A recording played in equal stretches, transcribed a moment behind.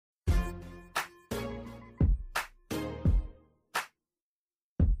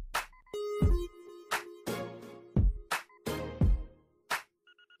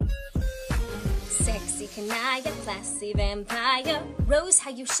Sexy Kanaya, classy vampire. Rose, how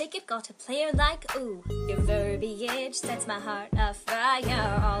you shake it, got a player like ooh. Your verbiage sets my heart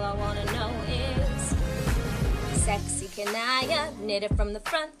afire. All I wanna know is Sexy Kanaya, knit it from the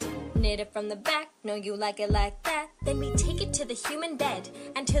front, knit it from the back. Know you like it like that. Then we take it to the human bed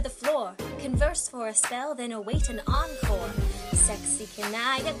and to the floor. Converse for a spell, then await an encore. Sexy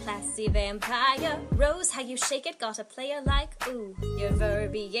Kanaya, classy vampire. Rose, how you shake it, got a player like ooh. Your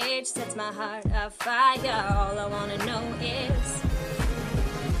verbiage sets my heart afire. All I wanna know is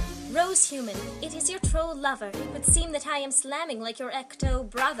Rose human, it is your troll lover. It would seem that I am slamming like your ecto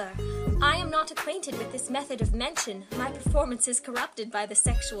brother. I am not acquainted with this method of mention. My performance is corrupted by the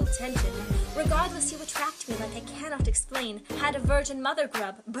sexual tension. Regardless, you attract me like I cannot explain. Had a virgin mother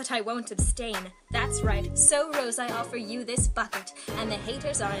grub, but I won't abstain. That's right, so Rose, I offer you this bucket, and the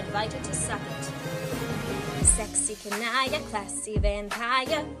haters are invited to suck it. Sexy Kanaya, classy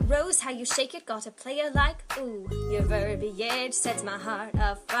vampire. Rose, how you shake it, got a player like ooh. Your verbiage sets my heart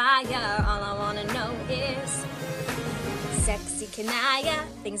afire. All I wanna know is Sexy Kanaya,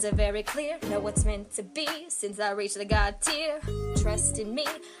 things are very clear. Know what's meant to be since I reached the god tier. Trust in me,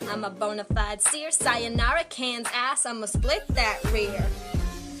 I'm a bona fide seer. Sayonara cans ass, I'ma split that rear.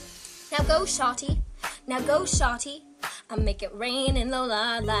 Now go shawty, now go shawty. I make it rain in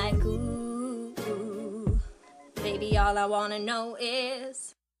Lola like ooh. Baby, all I wanna know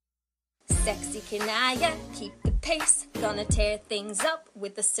is Sexy Kanaya, keep the pace. Gonna tear things up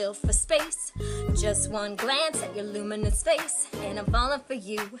with the silver space. Just one glance at your luminous face, and I'm falling for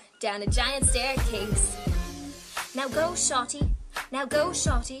you down a giant staircase. Now go shawty, now go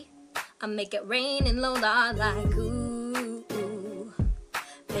shawty. I make it rain in Lola like ooh, ooh.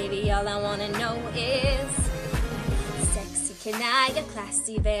 Baby, all I wanna know is Kanaya,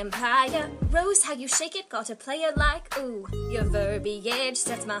 classy vampire. Rose, how you shake it, got a player like ooh. Your verbiage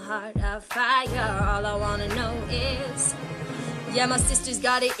sets my heart afire. All I wanna know is yeah, my sister's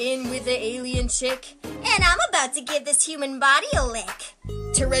got it in with the alien chick, and I'm about to give this human body a lick.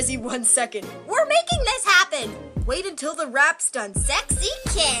 Terezi, 1 second. We're making this happen. Wait until the rap's done. Sexy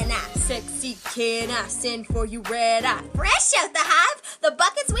can I? Sexy can I send for you red eye? Fresh out the hive, the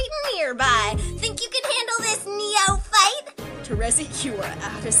bucket's waiting nearby. Think you can handle this neophyte? Terezi, you are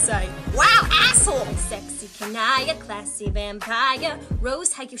out of sight. Wow, asshole! Sexy Kanaya, classy vampire.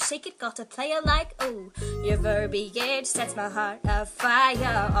 Rose, how you shake it, got a player like ooh. Your verbiage sets my heart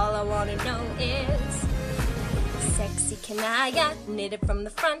afire. All I wanna know is Sexy Kanaya, knit it from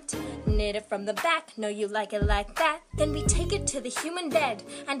the front, knit it from the back. Know you like it like that. Then we take it to the human bed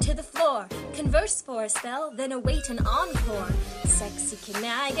and to the floor. Converse for a spell, then await an encore. Sexy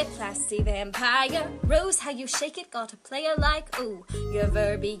Kanaya, classy vampire. Rose, how you shake it, got a player like ooh. Your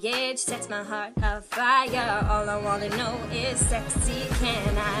verbiage sets my heart afire. All I wanna know is Sexy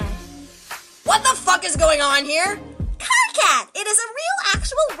Kanaya. What the fuck is going on here? Cat! It is a real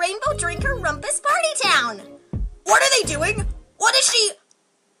actual rainbow drinker rumpus party town! What are they doing? What is she?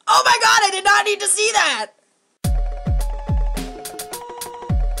 Oh my god, I did not need to see that!